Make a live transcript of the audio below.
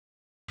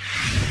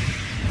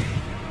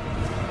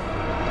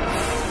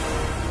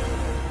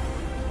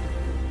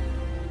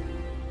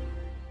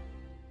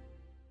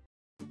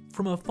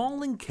From a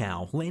falling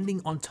cow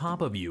landing on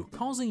top of you,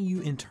 causing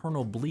you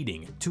internal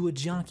bleeding, to a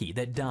jockey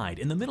that died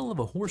in the middle of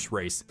a horse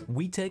race,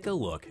 we take a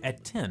look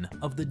at 10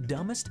 of the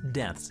dumbest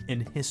deaths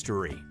in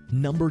history.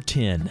 Number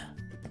 10.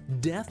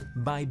 Death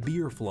by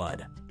beer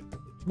flood.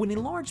 When a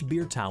large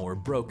beer tower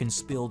broke and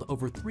spilled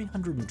over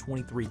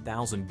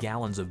 323,000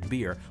 gallons of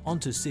beer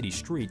onto city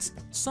streets,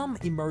 some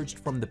emerged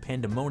from the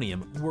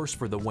pandemonium worse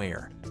for the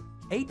wear.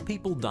 8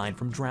 people died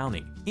from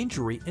drowning,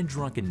 injury, and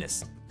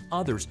drunkenness.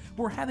 Others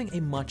were having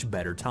a much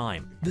better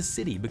time. The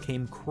city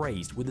became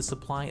crazed with the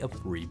supply of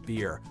free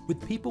beer,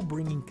 with people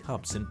bringing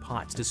cups and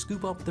pots to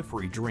scoop up the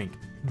free drink.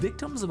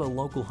 Victims of a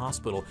local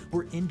hospital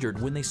were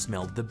injured when they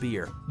smelled the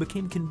beer,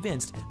 became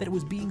convinced that it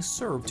was being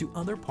served to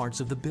other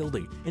parts of the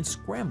building, and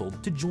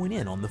scrambled to join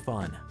in on the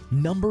fun.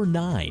 Number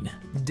 9.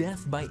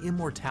 Death by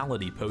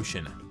immortality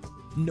potion.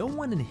 No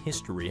one in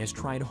history has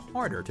tried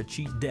harder to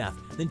cheat death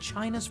than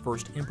China's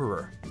first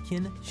emperor,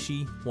 Qin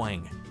Shi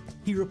Huang.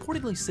 He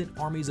reportedly sent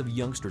armies of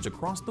youngsters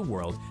across the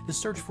world to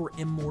search for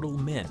immortal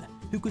men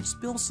who could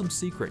spill some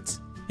secrets.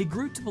 He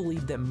grew to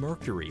believe that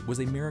mercury was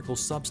a miracle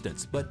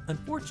substance, but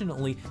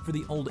unfortunately for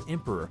the old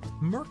emperor,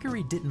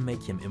 mercury didn't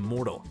make him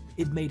immortal,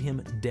 it made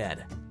him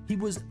dead. He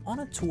was on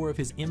a tour of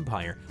his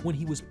empire when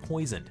he was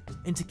poisoned,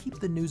 and to keep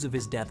the news of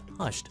his death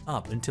hushed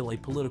up until a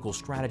political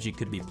strategy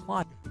could be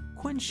plotted,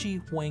 Qin Shi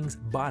Huang's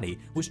body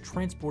was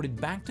transported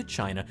back to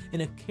China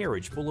in a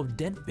carriage full of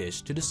dead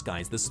fish to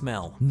disguise the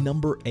smell.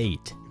 Number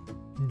 8.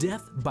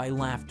 Death by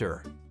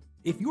laughter.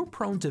 If you're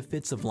prone to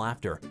fits of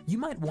laughter, you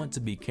might want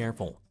to be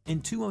careful. In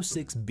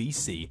 206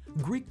 BC,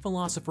 Greek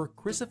philosopher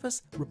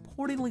Chrysippus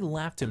reportedly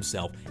laughed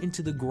himself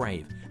into the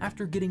grave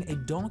after getting a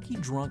donkey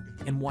drunk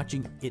and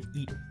watching it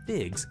eat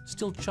figs.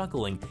 Still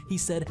chuckling, he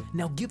said,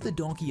 "Now give the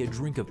donkey a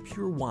drink of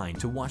pure wine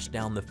to wash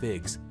down the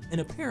figs."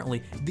 And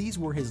apparently, these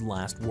were his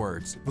last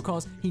words,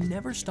 because he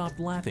never stopped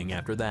laughing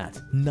after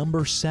that.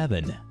 Number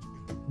 7.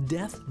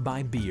 Death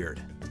by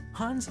beard.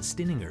 Hans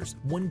Stinninger's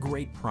one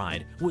great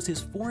pride was his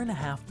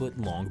 4.5-foot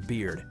long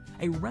beard,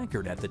 a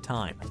record at the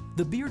time.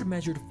 The beard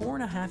measured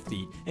 4.5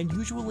 feet and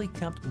usually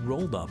kept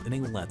rolled up in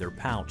a leather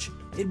pouch.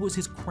 It was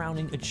his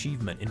crowning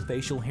achievement in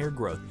facial hair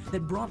growth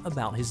that brought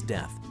about his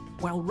death.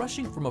 While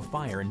rushing from a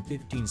fire in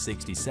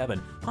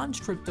 1567, Hans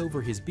tripped over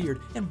his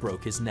beard and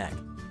broke his neck.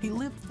 He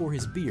lived for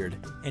his beard,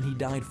 and he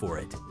died for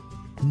it.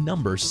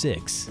 Number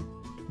 6.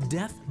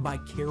 Death by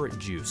carrot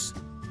juice.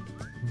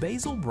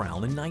 Basil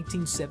Brown in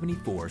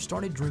 1974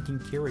 started drinking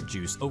carrot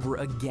juice over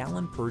a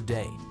gallon per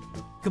day.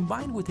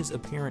 Combined with his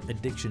apparent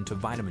addiction to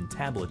vitamin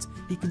tablets,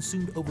 he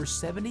consumed over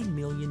 70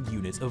 million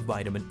units of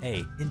vitamin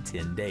A in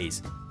 10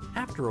 days.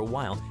 After a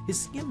while, his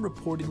skin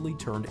reportedly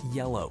turned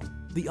yellow.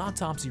 The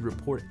autopsy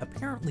report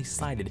apparently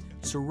cited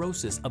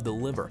cirrhosis of the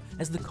liver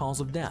as the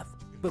cause of death,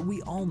 but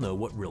we all know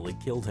what really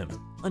killed him: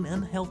 an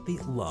unhealthy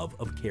love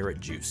of carrot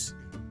juice.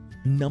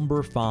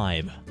 Number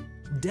 5.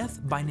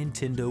 Death by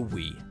Nintendo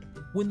Wii.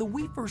 When the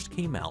Wii first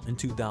came out in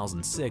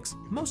 2006,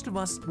 most of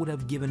us would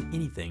have given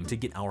anything to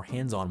get our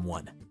hands on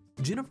one.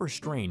 Jennifer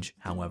Strange,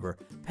 however,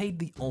 paid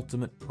the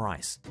ultimate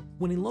price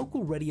when a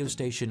local radio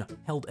station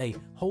held a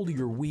Hold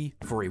Your Wii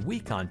for a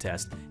Wii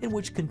contest in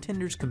which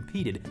contenders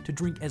competed to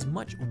drink as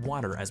much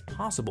water as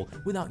possible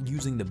without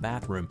using the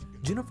bathroom.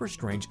 Jennifer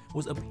Strange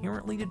was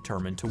apparently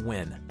determined to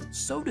win.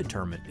 So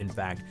determined, in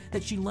fact,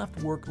 that she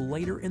left work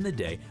later in the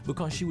day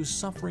because she was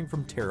suffering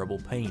from terrible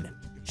pain.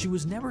 She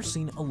was never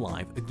seen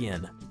alive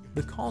again.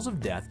 The cause of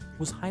death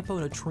was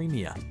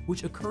hyponatremia,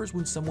 which occurs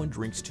when someone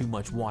drinks too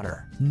much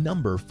water.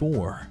 Number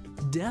 4.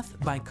 Death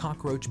by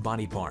cockroach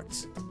body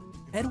parts.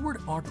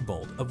 Edward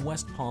Archbold of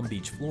West Palm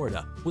Beach,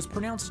 Florida, was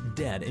pronounced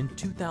dead in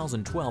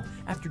 2012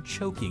 after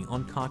choking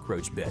on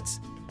cockroach bits.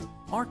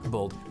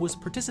 Archbold was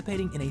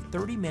participating in a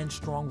 30-man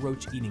strong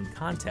roach-eating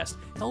contest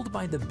held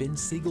by the Ben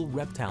Siegel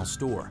Reptile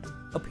Store.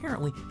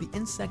 Apparently, the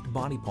insect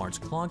body parts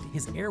clogged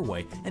his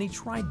airway and he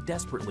tried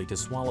desperately to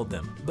swallow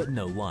them, but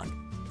no luck.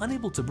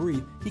 Unable to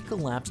breathe, he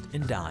collapsed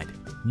and died.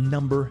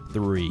 Number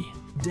 3.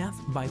 Death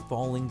by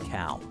falling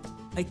cow.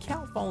 A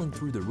cow falling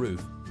through the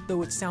roof.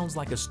 Though it sounds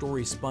like a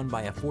story spun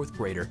by a 4th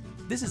grader,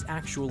 this is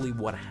actually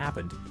what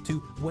happened to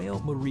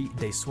Whale Marie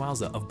de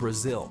Souza of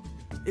Brazil.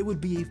 It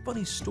would be a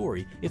funny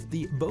story if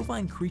the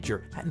bovine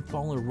creature hadn't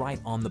fallen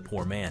right on the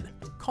poor man,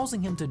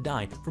 causing him to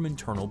die from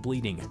internal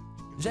bleeding.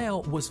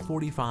 Jael was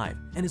 45,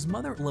 and his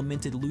mother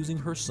lamented losing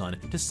her son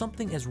to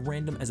something as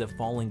random as a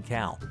falling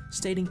cow,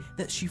 stating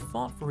that she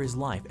fought for his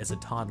life as a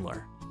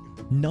toddler.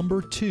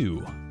 Number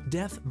 2.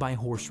 Death by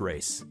horse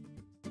race.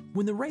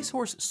 When the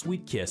racehorse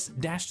Sweet Kiss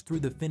dashed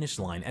through the finish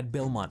line at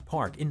Belmont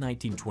Park in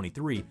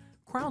 1923,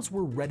 crowds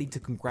were ready to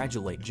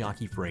congratulate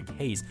jockey Frank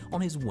Hayes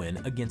on his win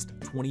against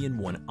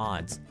 20-1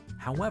 odds.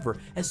 However,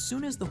 as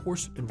soon as the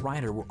horse and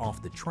rider were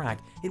off the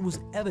track, it was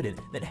evident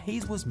that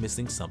Hayes was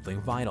missing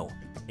something vital: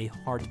 a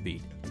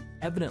heartbeat.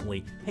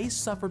 Evidently, Hayes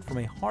suffered from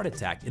a heart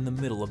attack in the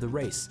middle of the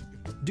race.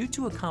 Due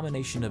to a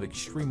combination of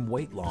extreme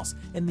weight loss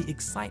and the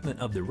excitement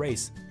of the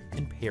race,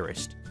 and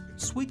perished.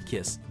 Sweet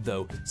Kiss,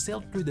 though,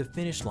 sailed through the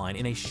finish line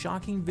in a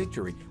shocking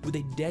victory with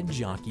a dead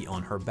jockey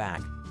on her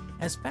back.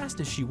 As fast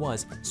as she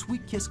was,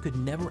 Sweet Kiss could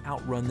never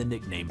outrun the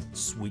nickname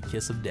Sweet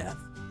Kiss of Death.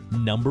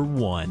 Number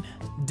 1.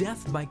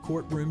 Death by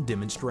courtroom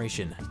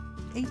demonstration.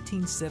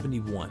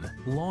 1871,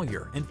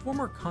 lawyer and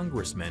former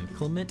Congressman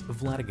Clement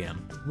Vladimir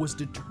was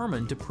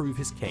determined to prove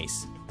his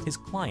case. His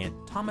client,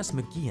 Thomas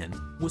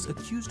McGeehan, was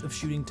accused of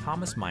shooting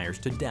Thomas Myers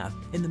to death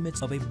in the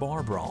midst of a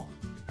bar brawl.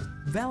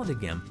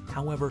 Vladimir,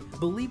 however,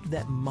 believed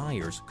that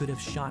Myers could have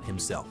shot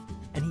himself,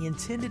 and he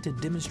intended to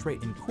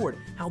demonstrate in court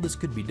how this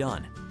could be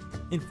done.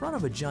 In front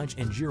of a judge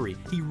and jury,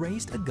 he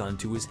raised a gun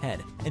to his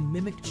head and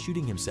mimicked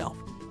shooting himself.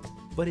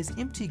 But his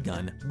empty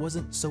gun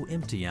wasn't so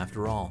empty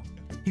after all.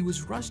 He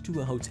was rushed to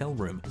a hotel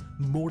room,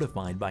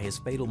 mortified by his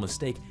fatal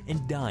mistake,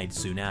 and died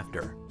soon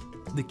after.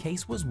 The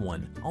case was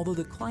won, although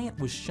the client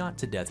was shot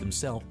to death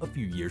himself a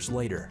few years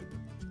later.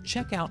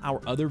 Check out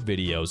our other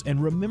videos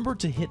and remember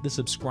to hit the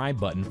subscribe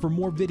button for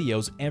more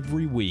videos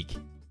every week.